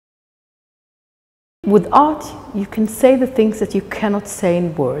With art, you can say the things that you cannot say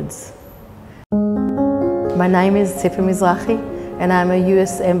in words. My name is Zipi Mizrachi, and I'm a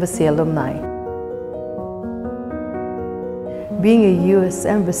US Embassy alumni. Being a US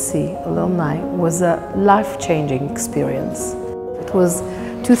Embassy alumni was a life-changing experience. It was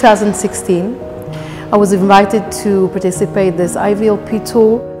 2016. I was invited to participate in this IVLP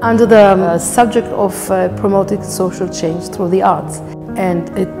tour under the subject of promoting social change through the arts. And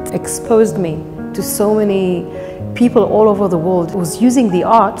it exposed me to so many people all over the world who was using the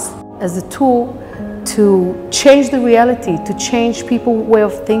arts as a tool to change the reality, to change people's way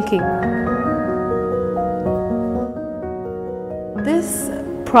of thinking. This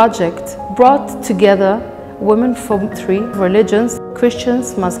project brought together women from 3 religions,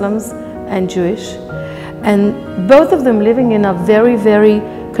 Christians, Muslims, and Jewish, and both of them living in a very, very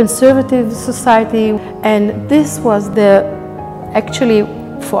conservative society. And this was actually,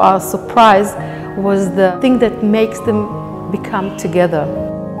 for our surprise, was the thing that makes them become together.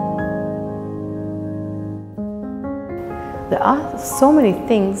 There are so many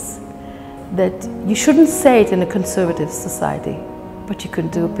things that you shouldn't say it in a conservative society, but you can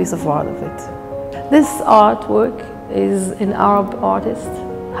do a piece of art of it. This artwork is an Arab artist,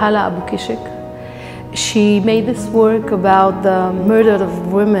 Hala Abu-Kishik. She made this work about the murder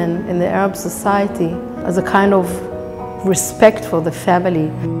of women in the Arab society as a kind of respect for the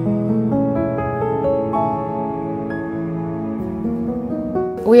family.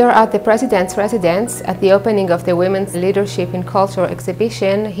 We are at the President's Residence at the opening of the Women's Leadership in Culture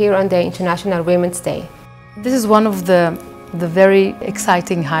exhibition here on the International Women's Day. This is one of the very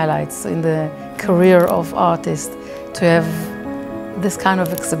exciting highlights in the career of artists, to have this kind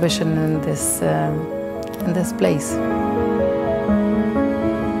of exhibition in this place.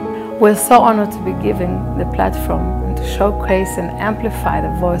 We're so honored to be given the platform and to showcase and amplify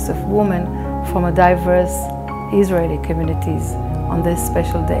the voice of women from a diverse Israeli communities on this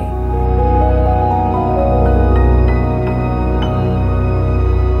special day.